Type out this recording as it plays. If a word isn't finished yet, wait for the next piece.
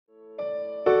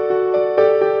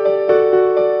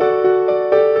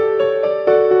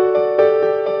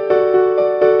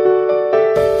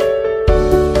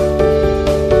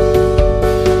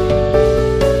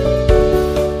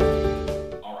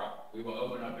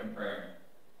up in prayer.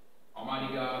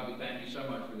 Almighty God, we thank you so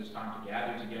much for this time to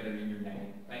gather together in your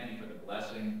name. Thank you for the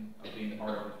blessing of being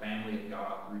part of the family of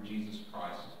God through Jesus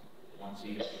Christ, one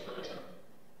seed of the church.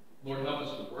 Lord, help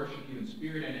us to worship you in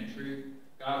spirit and in truth.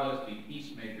 God, let us be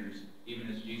peacemakers, even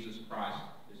as Jesus Christ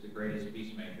is the greatest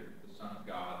peacemaker, the Son of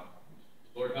God.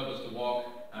 Lord, help us to walk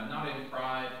not in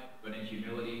pride, but in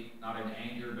humility, not in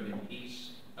anger, but in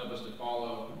peace. Help us to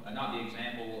follow not the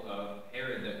example of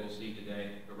Herod that we'll see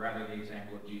today, but rather the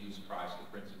example of Jesus Christ, the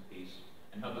Prince of Peace.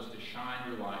 And help us to shine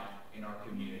your light in our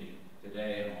community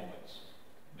today and always.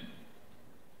 Amen.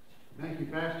 Thank you,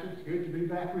 Pastor. It's good to be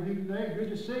back with you today. Good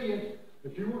to see you.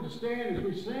 If you want to stand as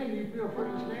we sing, you feel free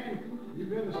to stand. If you've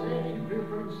been to stand, you feel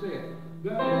free to sit.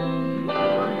 Let's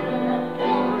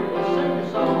sing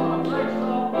the song, a great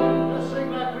song. Let's sing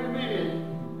like we mean it.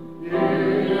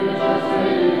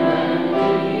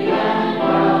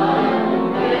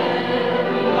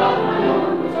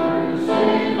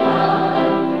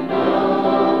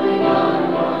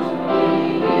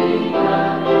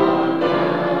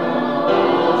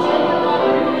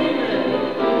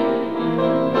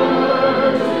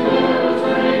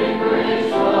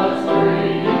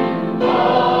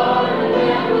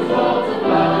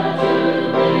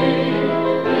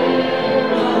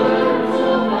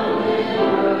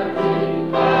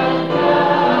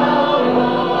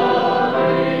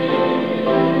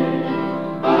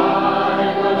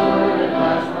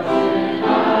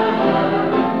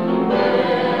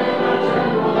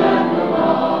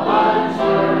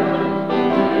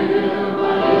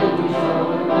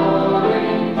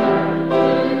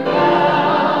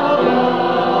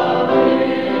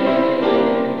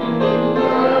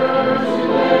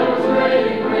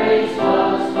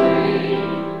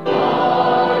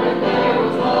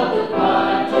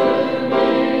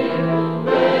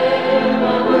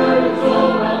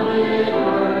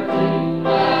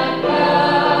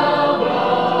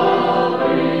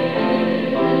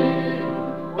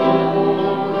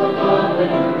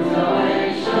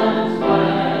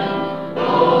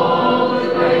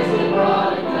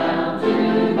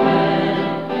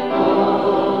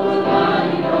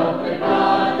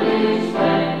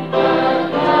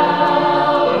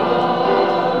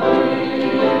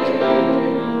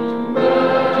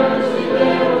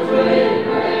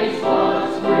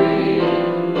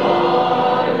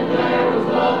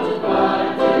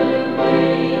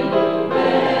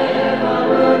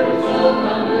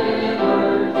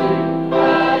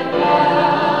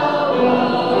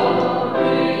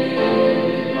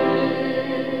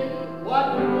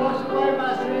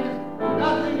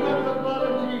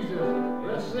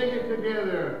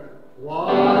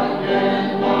 Oh,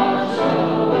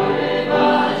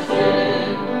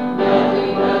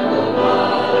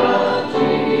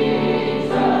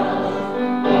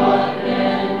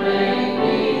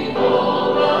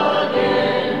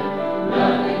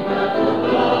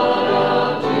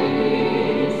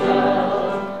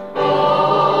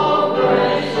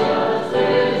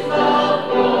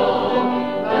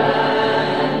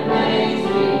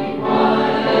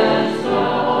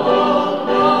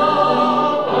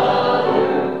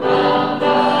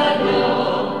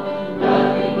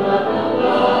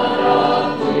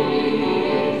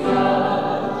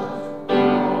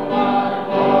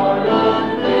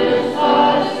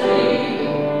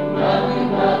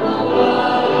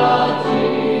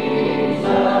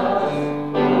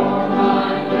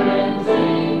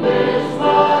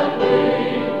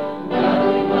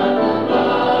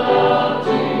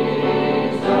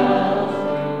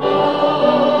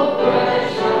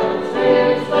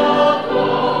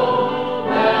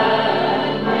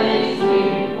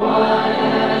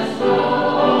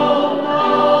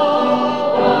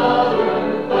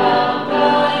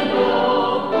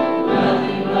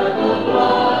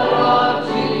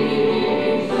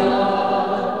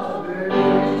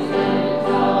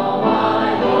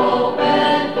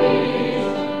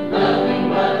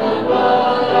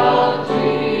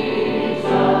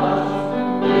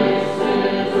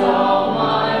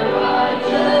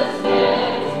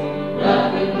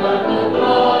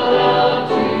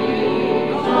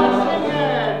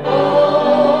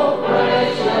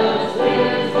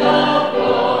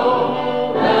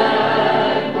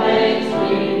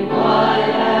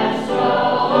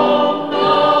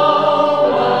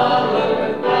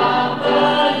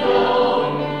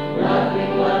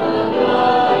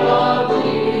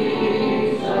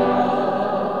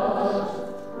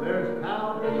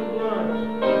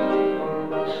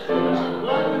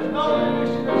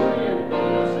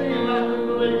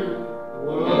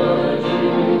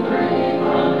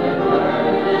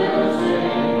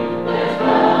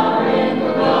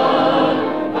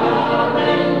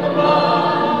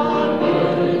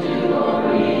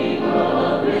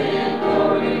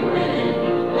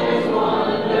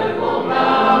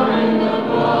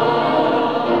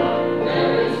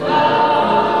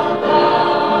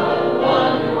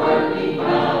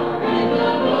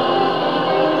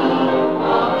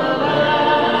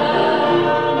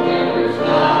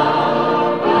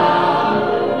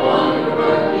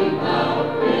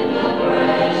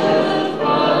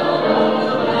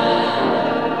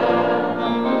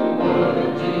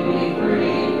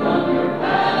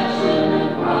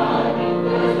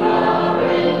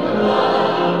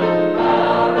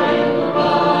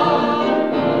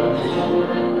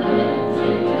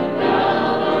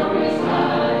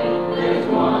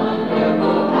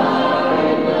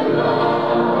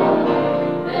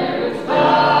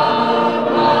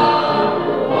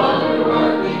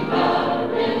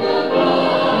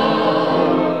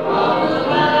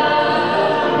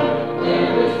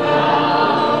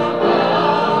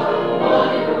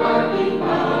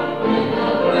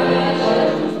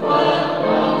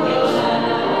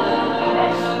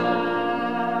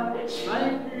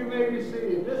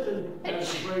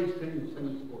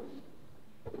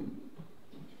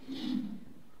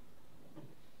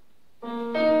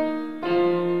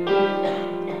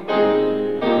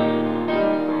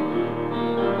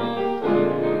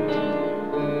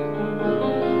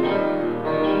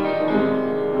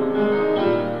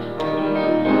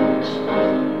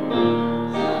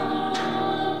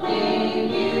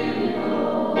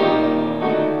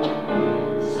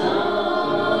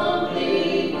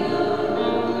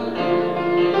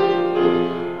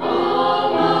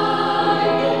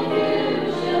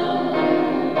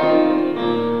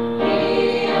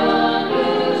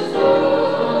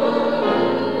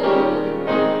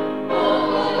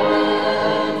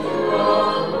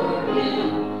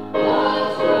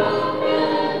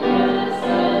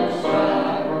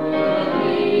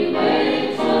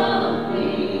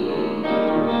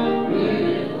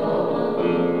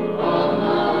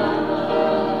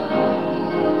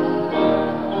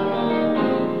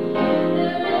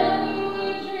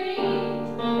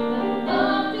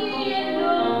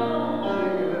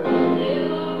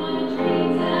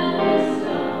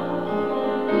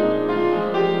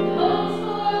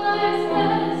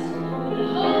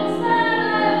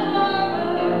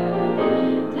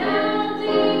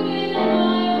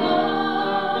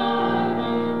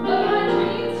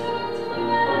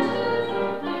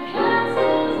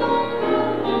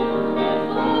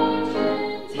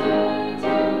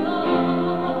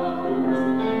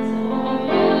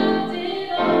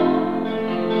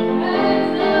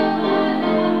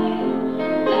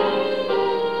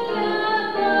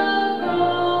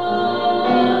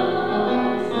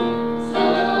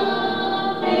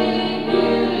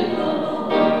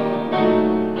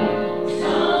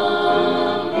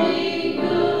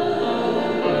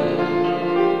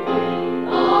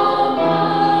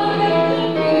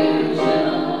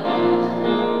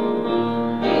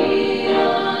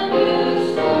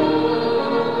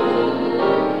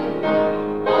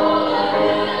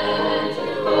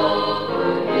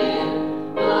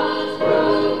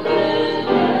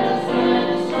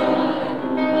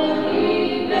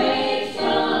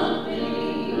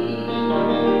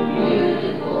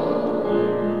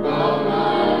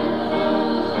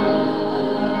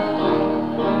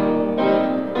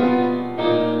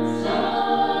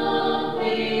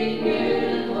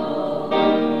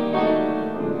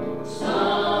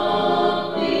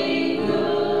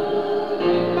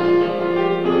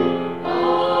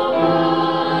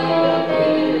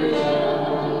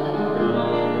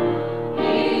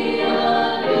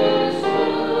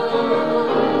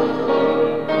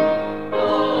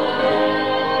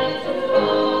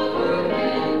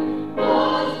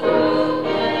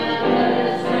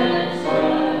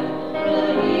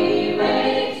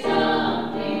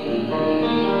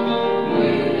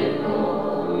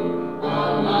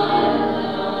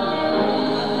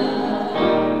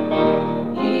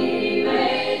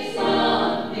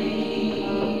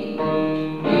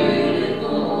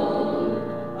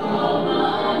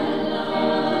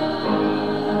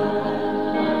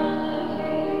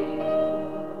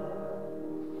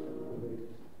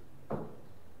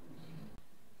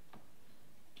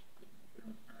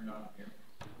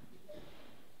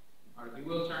 All right, we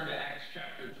will turn to Acts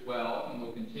chapter 12, and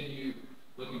we'll continue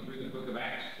looking through the book of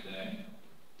Acts today.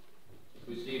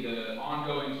 We see the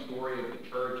ongoing story of the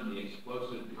church and the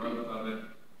explosive growth of it,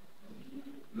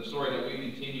 the story that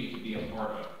we continue to be a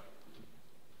part of.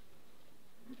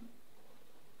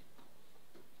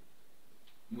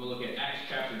 We'll look at Acts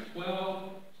chapter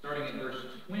 12, starting at verse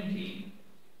 20,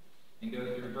 and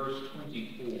go through verse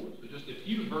 24. So just a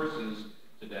few verses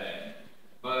today.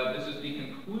 But this is the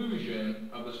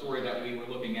conclusion of the story that we were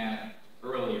looking at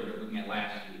earlier, looking at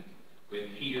last week,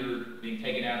 with Peter being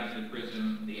taken out of the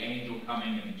prison, the angel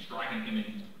coming and striking him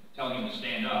and telling him to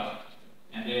stand up,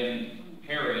 and then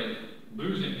Herod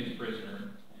losing his prisoner.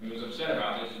 And he was upset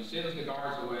about this. He sends the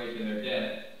guards away to their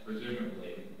death,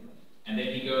 presumably, and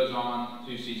then he goes on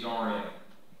to Caesarea.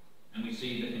 And we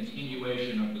see the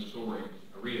continuation of the story,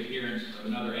 a reappearance of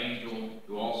another angel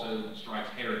who also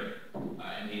strikes Herod,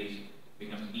 and he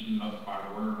becomes eaten up by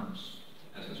worms,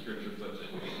 as the scripture puts it.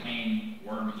 He became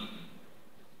worm-eaten.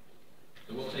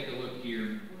 So we'll take a look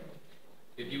here.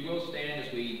 If you will stand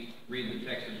as we read the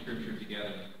text of scripture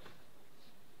together.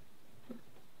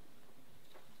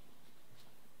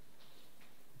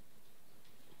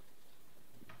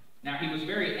 Now he was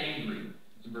very angry,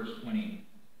 this is verse 20,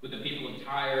 with the people of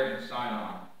Tyre and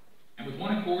Sidon. And with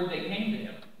one accord they came to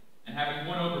him, and having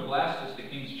won over Blastus, the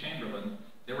king's chamberlain,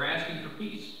 they were asking for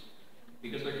peace,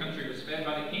 because their country was fed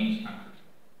by the king's country.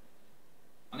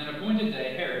 On an appointed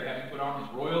day, Herod, having put on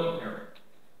his royal apparel,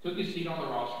 took his seat on the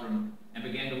rostrum and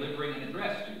began delivering an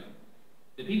address to them.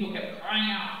 The people kept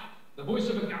crying out, "The voice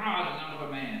of a God and not of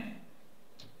a man."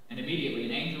 And immediately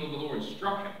an angel of the Lord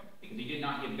struck him, because he did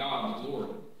not give God the glory,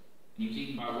 and he was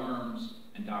eaten by worms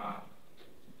and died.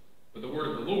 But the word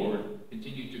of the Lord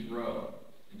continued to grow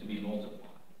and to be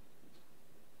multiplied.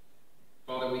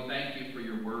 Father, we thank you for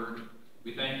your word.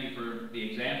 We thank you for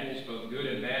the examples, both good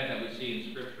and bad, that we see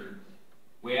in Scripture.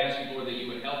 We ask you, Lord, that you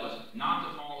would help us not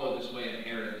to follow this way of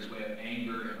Herod, this way of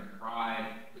anger and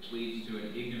pride, which leads to an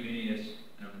ignominious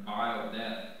and a vile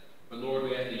death. But Lord,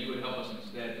 we ask that you would help us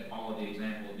instead to follow the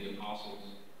example of the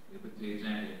apostles, the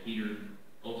example of Peter,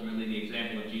 ultimately the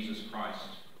example of Jesus Christ,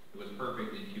 who was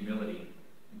perfect in humility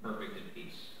and perfect in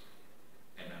peace.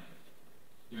 Amen.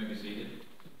 You may be seated.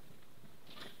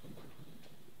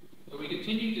 So we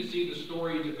continue to see the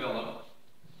story develop,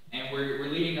 and we're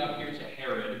leading up here to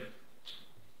Herod.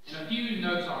 And a few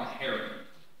notes on Herod.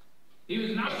 He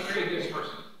was not a very good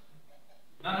person.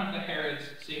 None of the Herods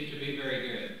seemed to be very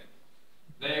good.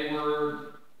 It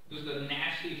was a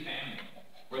nasty family.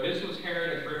 Where this was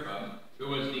Herod Agrippa, who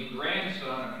was the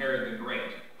grandson of Herod the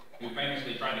Great, who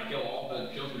famously tried to kill all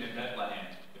the children in Bethlehem,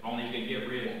 if only he could get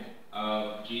rid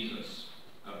of Jesus,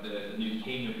 of the new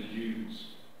king of the Jews.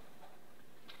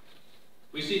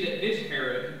 We see that this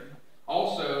Herod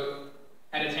also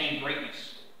had attained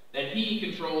greatness, that he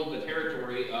controlled the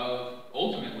territory of,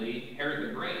 ultimately, Herod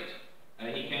the Great.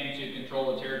 He came to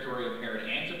control the territory of Herod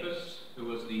Antipas, who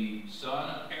was the son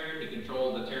of Herod. He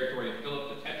controlled the territory of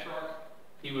Philip the Tetrarch.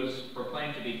 He was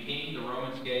proclaimed to be king. The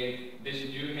Romans gave this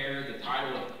new Herod the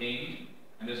title of king,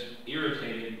 and this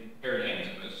irritated Herod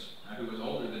Antipas, who was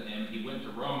older than him. He went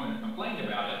to Rome and complained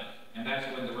about it, and that's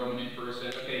when the Roman emperor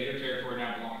said, okay, your territory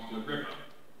now belongs to Agrippa,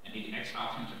 and he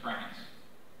exiled him to France.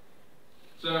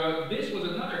 So this was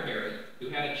another Herod who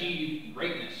had achieved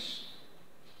greatness.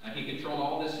 He controlled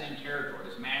all this same territory,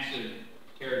 this massive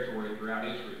territory throughout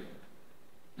Israel.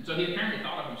 And so he apparently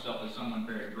thought of himself as someone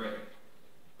very great.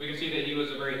 We can see that he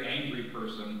was a very angry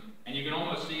person, and you can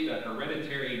almost see the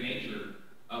hereditary nature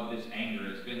of this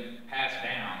anger. It's been passed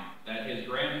down, that his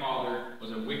grandfather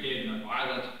was a wicked and a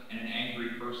violent and an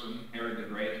angry person, Herod the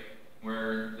Great,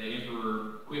 where the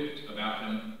emperor quipped about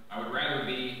him, "I would rather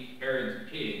be Herod's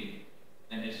pig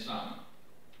than his son,"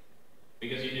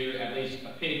 because he knew at least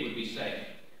a pig would be safe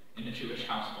in the Jewish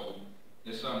household.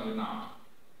 His son would not.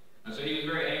 And so he was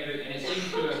very angry, and it seems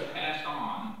to have passed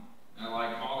on,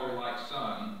 like father, like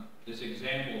son, this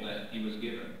example that he was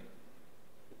given.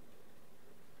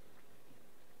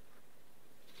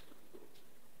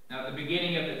 Now, at the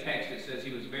beginning of the text, it says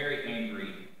he was very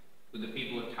angry with the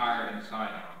people of Tyre and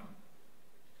Sidon.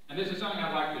 And this is something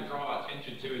I'd like to draw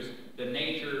attention to, is the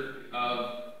nature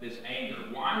of this anger.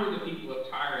 Why were the people of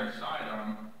Tyre and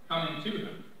Sidon coming to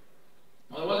him?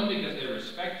 Well, it wasn't because they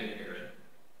respected Herod.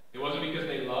 It wasn't because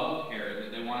they loved Herod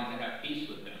that they wanted to have peace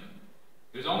with him.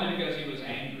 It was only because he was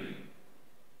angry.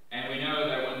 And we know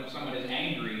that when someone is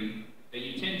angry, that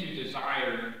you tend to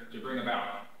desire to bring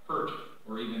about hurt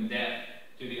or even death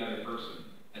to the other person.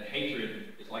 That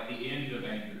hatred is like the end of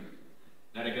anger.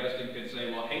 That Augustine could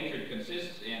say, well, hatred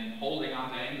consists in holding on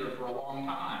to anger for a long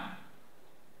time.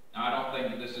 Now, I don't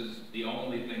think that this is the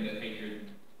only thing that hatred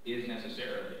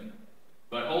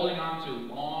But holding on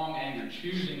to long anger,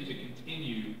 choosing to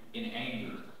continue in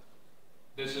anger,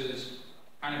 this is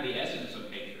kind of the essence of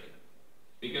hatred.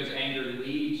 Because anger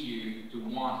leads you to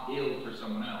want ill for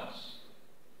someone else.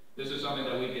 This is something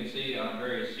that we can see on a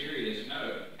very serious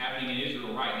note happening in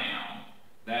Israel right now,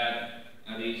 that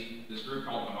this group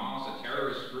called Hamas, a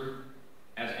terrorist group,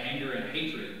 has anger and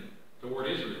hatred toward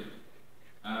Israel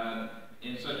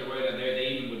in such a way that they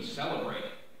even would celebrate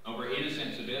over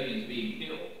innocent civilians being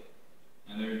killed.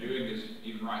 And they're doing this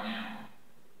even right now.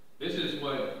 This is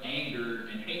what anger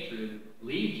and hatred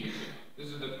leads you to. This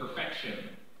is the perfection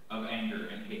of anger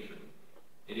and hatred.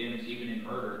 It ends even in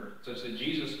murder, such that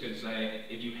Jesus could say,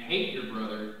 if you hate your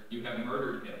brother, you have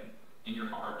murdered him in your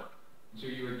heart. So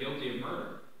you are guilty of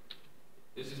murder.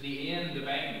 This is the end of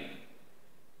anger.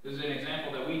 This is an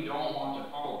example that we don't want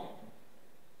to follow.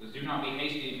 Says, do not be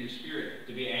hasty in your spirit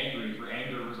to be angry, for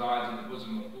anger resides in the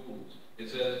bosom of fools. It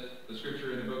says, the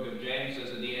scripture in the book of James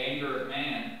says that the anger of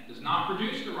man does not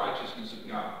produce the righteousness of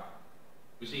God.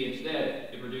 We see instead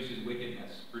it produces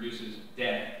wickedness, produces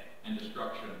death and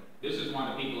destruction. This is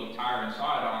why the people of Tyre and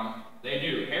Sidon, they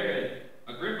knew Herod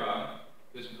Agrippa,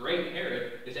 this great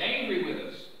Herod, is angry with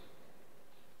us.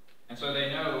 And so they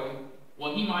know,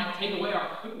 well, he might take away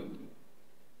our food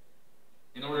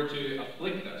in order to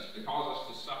afflict us, to cause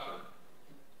us to suffer.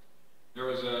 There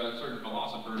was a certain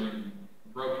philosopher named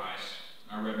Gropius,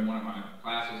 I read in one of my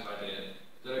classes I did,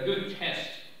 that a good test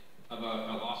of a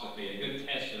philosophy, a good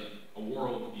test of a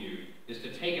worldview, is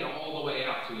to take it all the way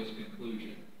out to its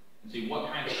conclusion and see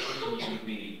what kind of person you would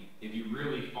be if you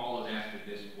really followed after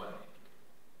this way.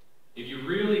 If you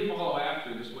really follow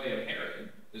after this way of Herod,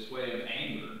 this way of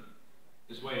anger,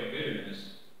 this way of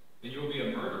bitterness, then you'll be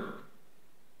a murderer.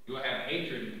 You will have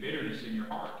hatred and bitterness in your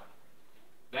heart.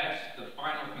 That's the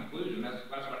final conclusion. That's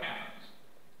what happens.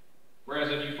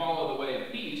 Whereas if you follow the way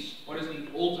of peace, what is the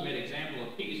ultimate example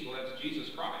of peace? Well, that's Jesus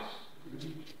Christ.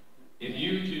 If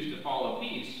you choose to follow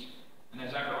peace, and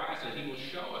as Zechariah said, he will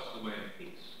show us the way of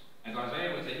peace. As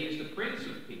Isaiah would say, he is the Prince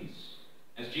of Peace.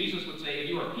 As Jesus would say, if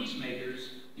you are peacemakers,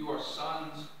 you are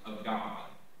sons of God.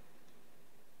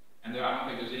 And I don't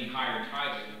think there's any higher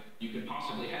title you could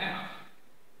possibly have.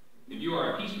 If you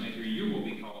are a peacemaker, you will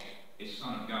be called a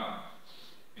son of God.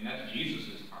 And that's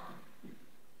Jesus' title.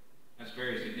 That's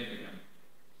very significant.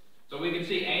 So we can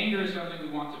see anger is something we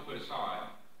want to put aside,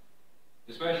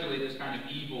 especially this kind of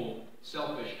evil,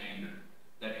 selfish anger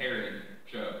that Herod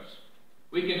chose.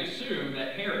 We can assume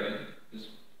that Herod, this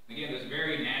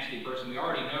very nasty person, we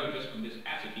already know just from this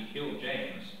passage he killed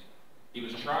James. He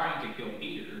was trying to kill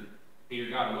Peter. Peter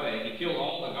got away. He killed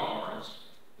all the guards.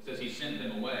 It says he sent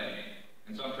them away.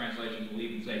 And some translations will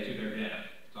even say to their death,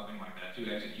 something like that,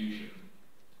 to execution,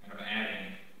 kind of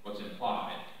adding what's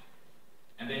implied.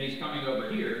 And then he's coming over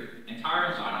here, and Tyre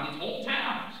and Sidon, these whole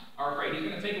towns are afraid he's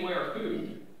going to take away our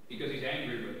food because he's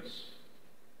angry with us.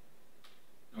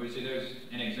 And we see there's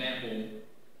an example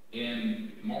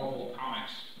in Marvel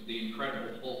Comics with the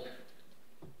Incredible Hulk.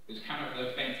 It's kind of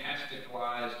the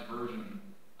fantasticalized version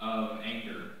of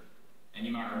anger. And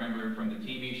you might remember him from the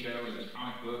TV show, or there's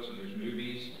comic books, and there's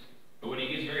movies. But when he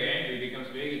gets very angry, he becomes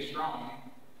big and strong,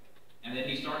 and then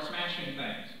he starts smashing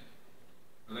things.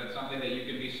 So that's something that you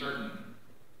can be certain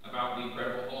about the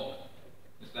Incredible Hulk.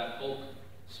 It's that Hulk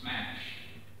smash.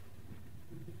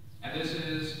 And this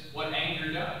is what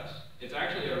anger does. It's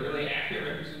actually a really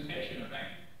accurate representation of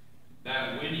anger.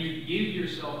 That when you give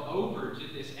yourself over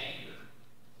to this anger,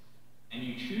 and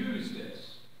you choose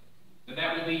this, then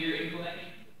that will be your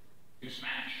inclination to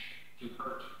smash, to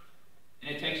hurt.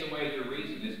 And it takes away your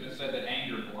reason. It's been said that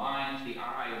anger blinds the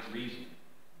eye of reason.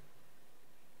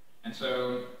 And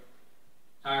so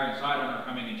Tyre and Sidon are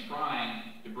coming and trying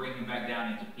to bring him back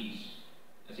down into peace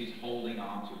as he's holding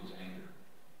on to his anger.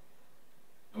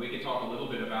 And we can talk a little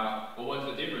bit about, well, what's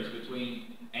the difference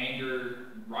between anger,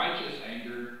 righteous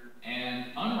anger, and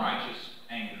unrighteous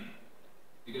anger?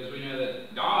 Because we know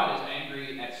that God is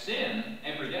angry at sin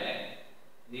every day.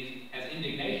 He has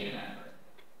indignation at it.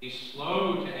 He's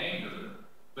slow to anger,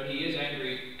 but he is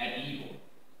angry at evil,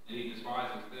 and he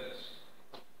despises this.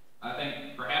 I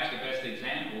think perhaps the best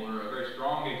example, or a very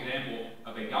strong example,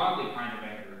 of a godly kind of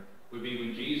anger would be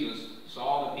when Jesus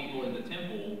saw the people in the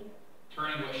temple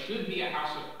turning what should be a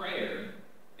house of prayer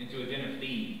into a den of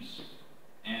thieves,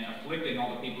 and afflicting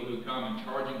all the people who come and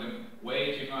charging them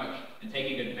way too much, and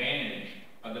taking advantage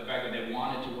of the fact that they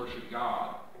wanted to worship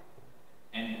God.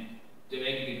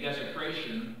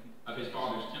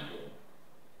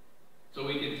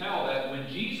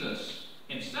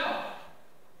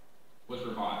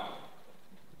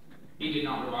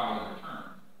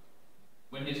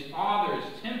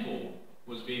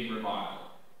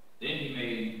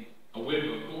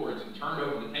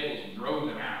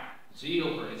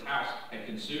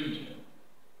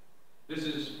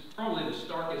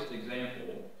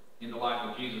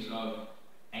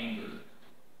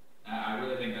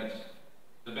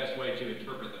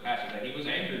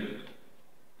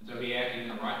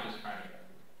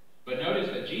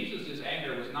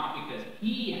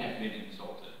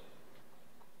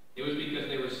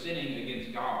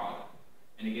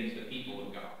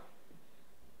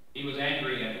 He was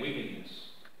angry at wickedness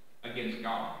against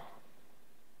God.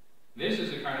 This is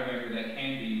the kind of anger that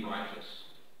can be righteous.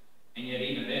 And yet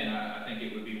even then, I think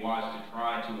it would be wise to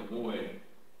try to avoid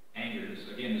anger.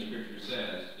 Again, the scripture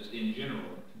says, just in general,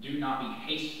 do not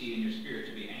be hasty in your spirit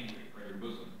to be angry, or in your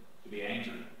bosom to be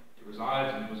angry. It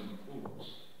resides in the bosom of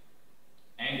fools.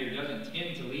 Anger doesn't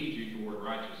tend to lead you toward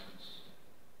righteousness.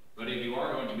 But if you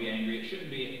are going to be angry, it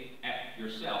shouldn't be at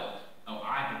yourself. Oh,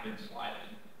 I have been slighted.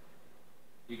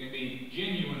 You can be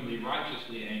genuinely,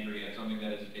 righteously angry at something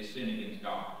that is a sin against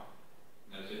God.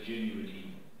 That is a genuine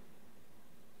evil.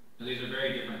 Now, these are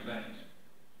very different things.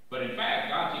 But in fact,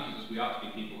 God teaches us we ought to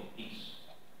be people of peace.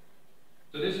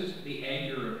 So this is the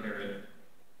anger of Herod.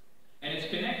 And it's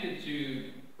connected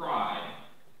to pride.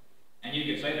 And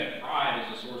you could say that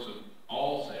pride is the source of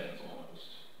all sins almost.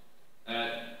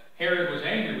 That Herod was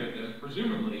angry with them,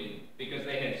 presumably, because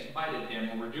they had slighted him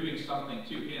or were doing something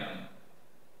to him.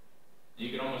 And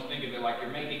you could almost think of it like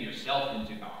you're making yourself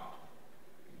into God.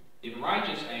 If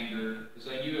righteous anger is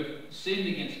that you have sinned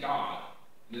against God,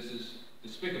 this is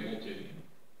despicable to you.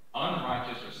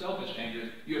 Unrighteous or selfish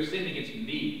anger, you have sinned against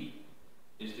me,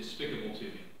 is despicable to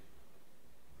me.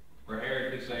 Where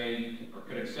Herod could say, or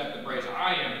could accept the phrase,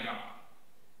 I am God,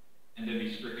 and then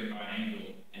be stricken by an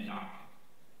angel and die.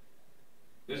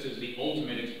 This is the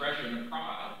ultimate expression of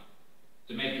pride,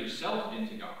 to make yourself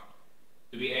into God,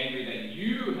 to be angry that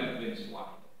you have been slighted.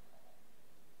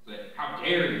 That, how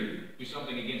dare you do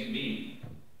something against me?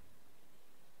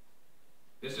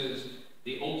 This is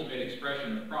the ultimate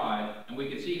expression of pride, and we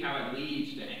can see how it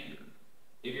leads to anger.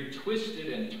 If you're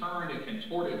twisted and turned and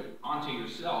contorted onto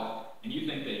yourself, and you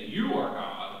think that you are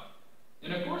God,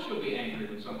 then of course you'll be angry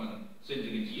when someone sins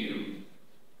against you.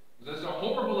 That's a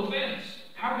horrible offense.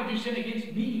 How could you sin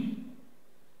against me?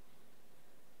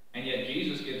 And yet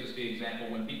Jesus gives us the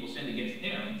example when people sinned against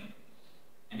him,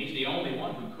 and he's the only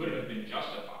one who could have been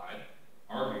justified,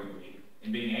 arguably,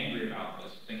 in being angry about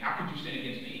this, saying, how could you sin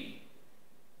against me?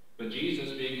 But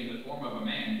Jesus, being in the form of a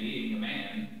man, being a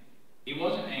man, he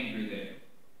wasn't angry there.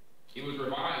 He was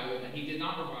reviled, and he did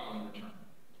not revile in return.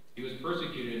 He was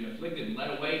persecuted and afflicted and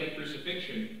led away to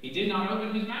crucifixion. He did not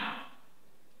open his mouth.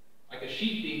 Like a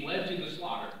sheep being led to the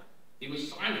slaughter, he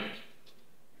was silent.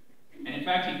 And in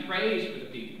fact, he prays for the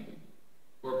people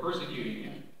who are persecuting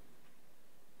him.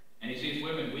 And he sees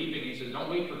women weeping. He says,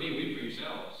 don't weep for me, weep for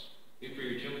yourselves. Weep for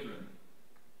your children.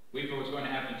 Weep for what's going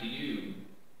to happen to you.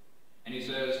 And he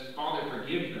says, Father,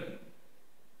 forgive them.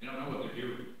 They don't know what they're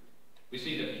doing. We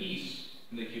see the peace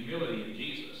and the humility of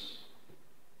Jesus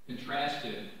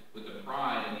contrasted with the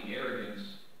pride and the arrogance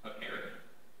of Herod.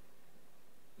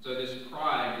 So this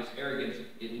pride, this arrogance,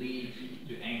 it leads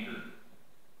to anger.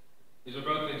 These are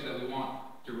both things that we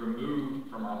want to remove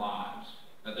from our lives.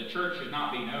 That the church should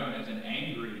not be known as an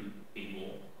angry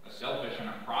people, a selfish and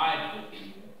a prideful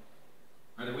people.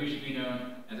 Rather, we should be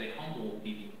known as a humble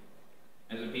people,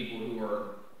 as a people who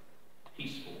are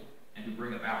peaceful and who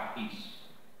bring about peace.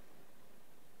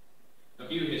 A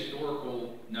few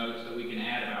historical notes that we can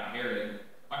add about Herod.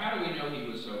 Well, how do we know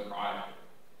he was so prideful?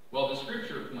 Well, the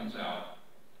scripture points out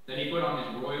that he put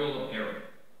on his royal apparel.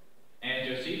 And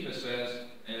Josephus says,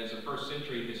 as a first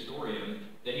century historian,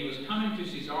 that he was coming to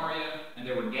Caesarea and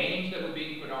there were games that were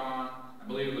being put on. I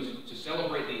believe it was to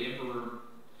celebrate the emperor.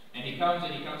 And he comes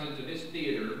into this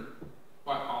theater,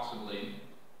 quite possibly,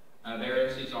 there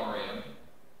in Caesarea.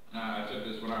 I took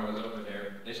this when I was over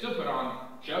there. They still put on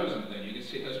shows and things. You can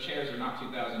see those chairs are not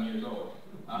 2,000 years old,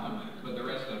 but the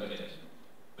rest of it is.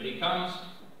 But he comes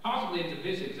possibly into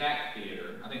this exact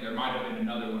theater. I think there might have been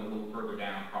another one a little further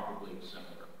down, probably similar.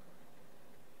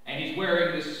 And he's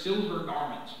wearing this silver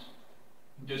garment.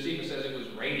 Josephus says it was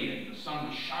radiant. The sun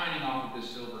was shining off of this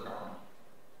silver garment.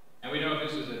 And we know if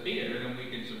this is a theater, then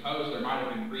we can suppose there might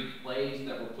have been Greek plays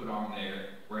that were put on there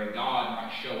where a god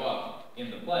might show up in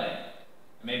the play.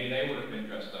 And maybe they would have been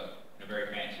dressed up in a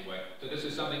very fancy way. So this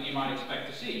is something you might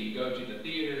expect to see. You go to the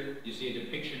theater, you see a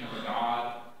depiction of a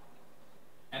god,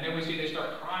 and then we see they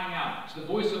start crying out, it's the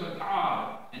voice of a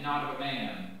god and not of a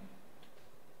man.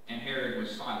 And Herod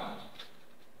was silent.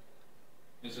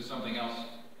 This is something else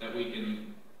that we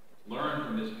can learn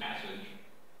from this passage,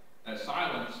 that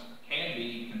silence can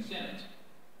be consent.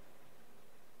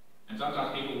 And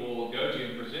sometimes people will go to you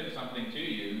and present something to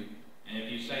you, and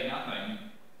if you say nothing,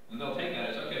 then they'll take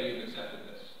that as, okay, you've accepted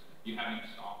this. You haven't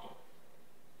stopped it.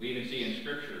 We even see in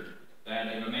Scripture that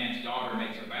if a man's daughter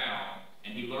makes a vow,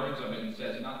 and he learns of it and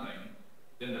says nothing,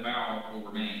 then the vow will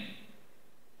remain.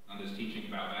 On this teaching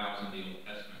about vows in the Old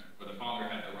Testament, where the father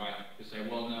had the right to say,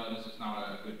 well, no, this is not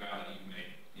a good vow that you made.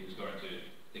 He was going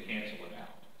to cancel it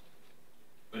out.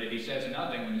 But if he says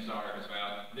nothing when his daughter has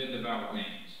vowed, then the vow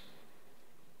remains.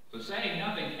 So saying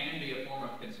nothing can be a form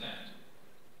of consent.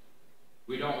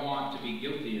 We don't want to be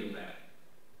guilty of that.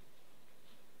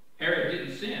 Herod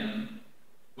didn't sin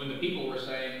when the people were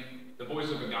saying, the voice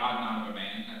of a God, not of a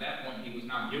man. At that point, he was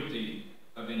not guilty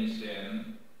of any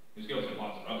sin. He was guilty of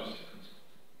lots of other sins.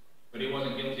 But he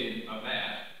wasn't guilty of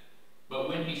that. But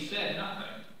when he said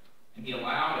nothing, and he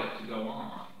allowed it to go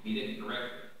on, he didn't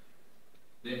correct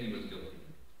it, then he was guilty.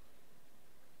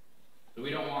 So we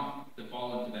don't want to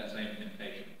fall into that same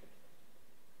temptation.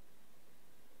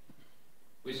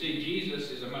 We see Jesus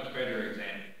is a much better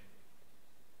example.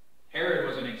 Herod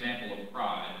was an example of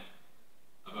pride,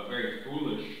 of a very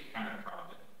foolish kind of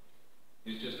pride.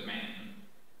 He was just a man,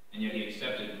 and yet he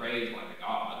accepted praise like a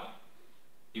god.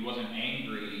 He wasn't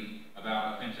angry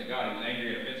about offense at God. He was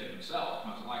angry at offense at himself,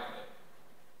 most likely.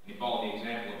 He followed the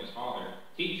example of his father.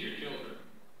 Teach your children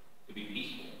to be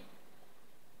peaceful.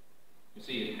 You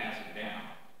see it passing down.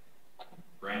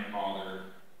 Grandfather,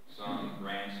 son,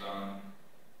 grandson.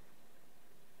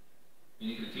 You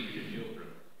need to teach your children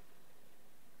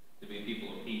to be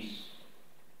people of peace.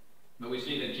 But we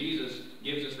see that Jesus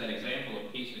gives us that example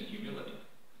of peace and humility.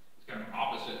 It's kind of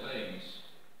opposite things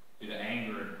to the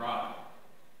anger and pride.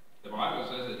 The Bible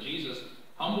says that Jesus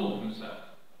humbled himself.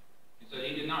 He said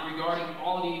he did not regard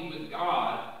equality with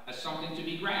God as something to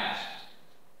be grasped,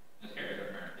 as Herod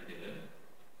apparently did,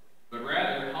 but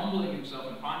rather humbling himself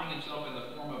and finding himself in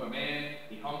the form of a man,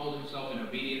 he humbled himself in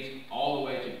obedience all the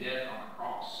way to death on a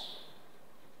cross.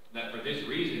 That for this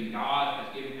reason, God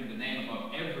has given him the name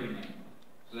above every name,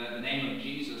 so that in the name of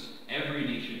Jesus, every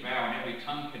knee should bow and every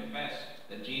tongue confess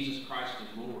that Jesus Christ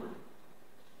is Lord.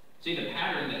 See, the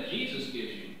pattern that Jesus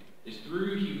gives you is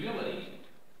through humility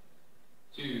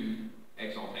to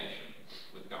exaltation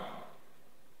with God.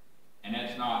 And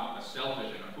that's not a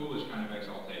selfish and a foolish kind of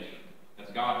exaltation.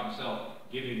 That's God himself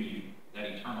giving you that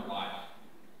eternal life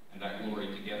and that glory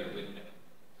together with him.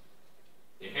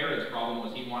 Herod's problem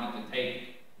was he wanted to take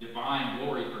divine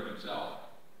glory for himself.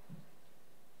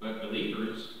 But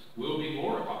believers will be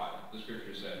glorified, the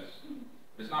scripture says.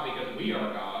 It's not because we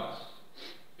are gods,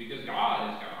 because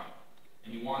God is God,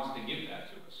 and he wants to give that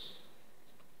to us.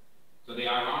 So the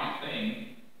ironic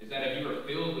thing is that if you are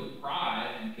filled with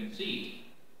pride and conceit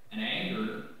and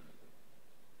anger,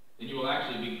 then you will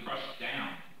actually be crushed down.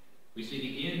 We see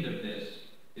the end of this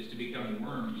is to become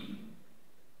worm-eaten,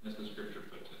 as the scripture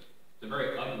puts it. It's a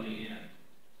very ugly end.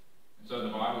 And so the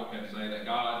Bible can say that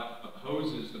God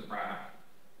opposes the proud,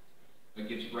 but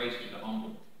gives grace to the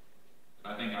humble.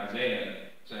 I think Isaiah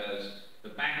says, the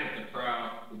back of the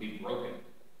proud will be broken.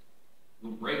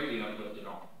 Will break the uplifted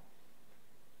arm.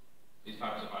 These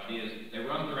types of ideas, they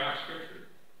run throughout Scripture.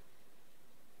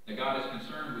 That God is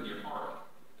concerned with your heart.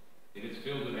 If it's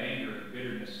filled with anger and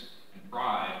bitterness and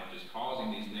pride, which is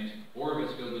causing these things, or if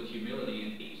it's filled with humility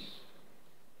and peace.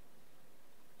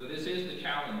 So this is the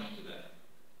challenge today.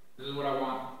 This is what I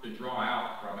want to draw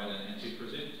out from it and to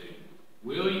present to you.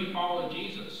 Will you follow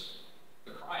Jesus,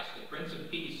 the Christ, the Prince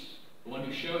of Peace, the one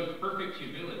who showed perfect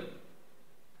humility,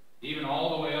 even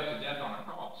all the way up to death on a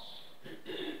cross?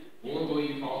 Or will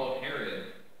you follow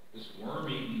Herod, this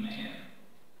worm-eaten man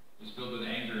who's filled with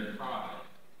anger and pride?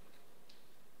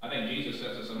 I think Jesus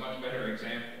sets us a much better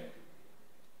example.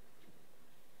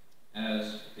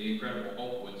 As the Incredible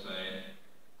Hulk would say,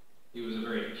 he was a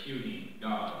very puny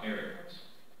God, Herod was.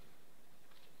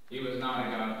 He was not a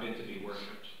God fit to be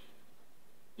worshipped.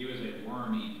 He was a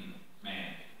worm-eaten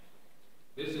man.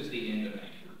 This is the end of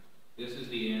anger. This is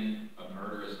the end of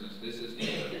murderousness. This is the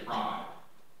end of pride,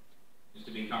 is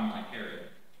to become like Herod.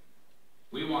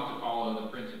 We want to follow the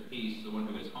Prince of Peace, the one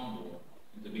who is humble,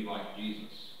 and to be like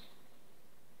Jesus.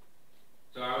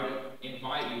 So I would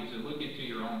invite you to look into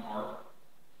your own heart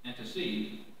and to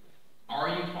see, are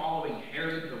you following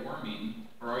Herod the worm-eaten,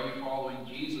 or are you following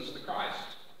Jesus the Christ?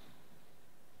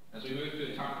 As we move to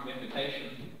the time of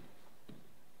invitation,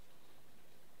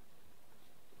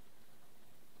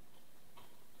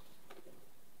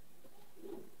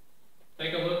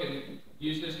 take a look and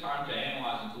use this time to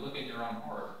analyze and to look at your own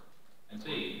heart and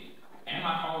see, am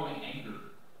I following anger?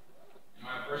 Am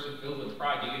I a person filled with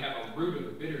pride? Do you have a root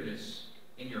of bitterness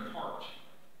in your heart?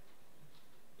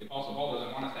 The Apostle Paul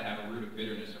doesn't want us to have a root of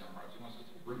bitterness in our hearts. He wants us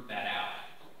to root that out.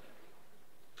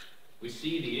 We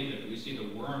see the end of it. We see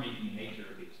the worm-eating nature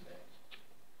of these things.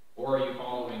 Or are you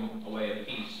following a way of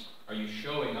peace? Are you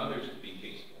showing others to be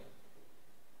peaceful?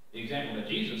 The example that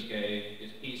Jesus gave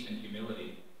is peace and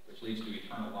humility, which leads to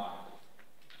eternal life.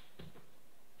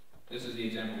 This is the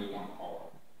example we want to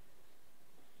follow.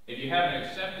 If you haven't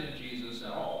accepted Jesus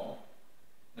at all,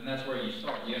 then that's where you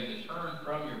start. You have to turn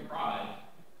from your pride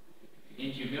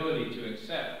in humility to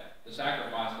accept the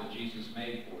sacrifice that Jesus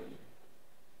made for you.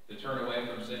 to turn away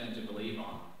from sin and to believe on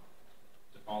him,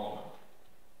 to follow him.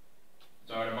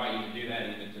 So I would invite you to do that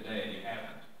even today if you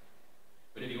haven't.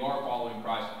 But if you are following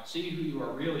Christ, see who you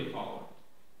are really following.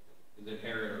 Is it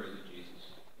Herod or is it Jesus?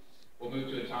 We'll move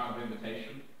to a time of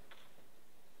invitation.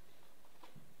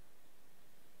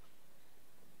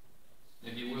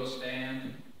 If you will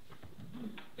stand.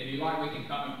 If you like, we can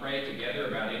come and pray together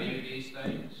about any of these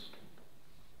things.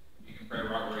 You can pray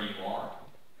right where you are.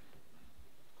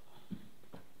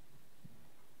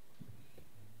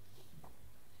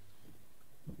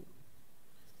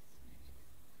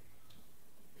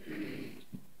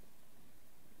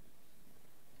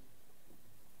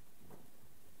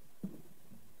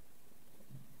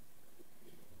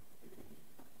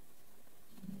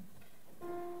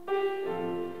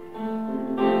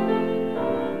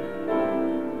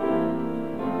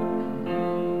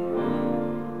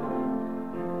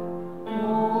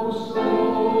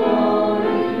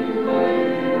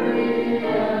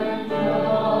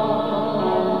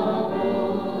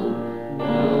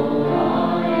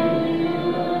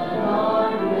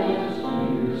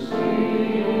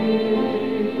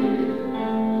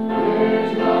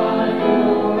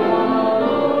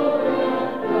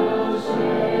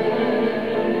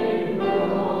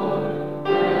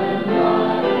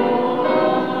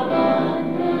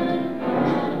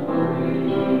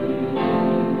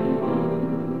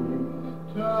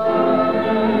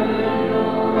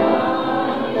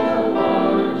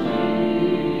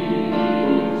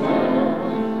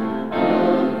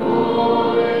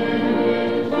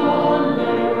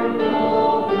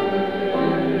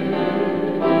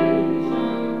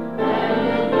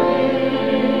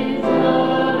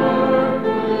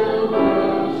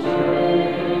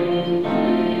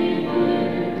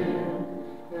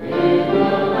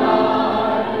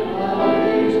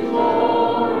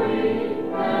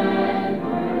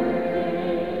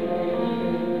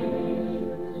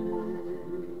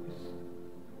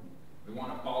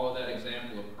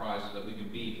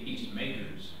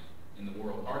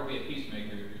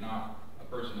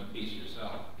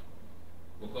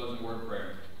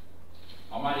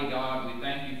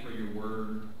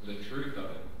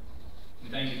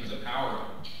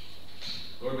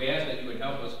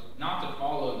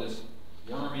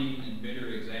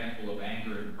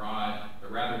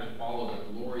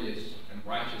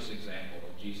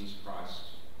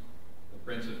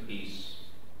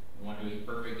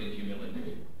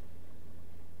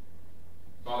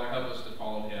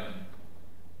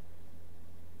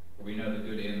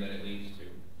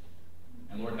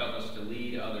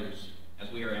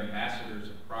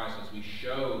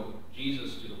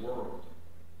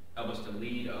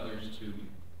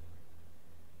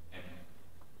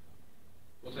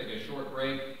 We'll take a short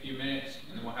break.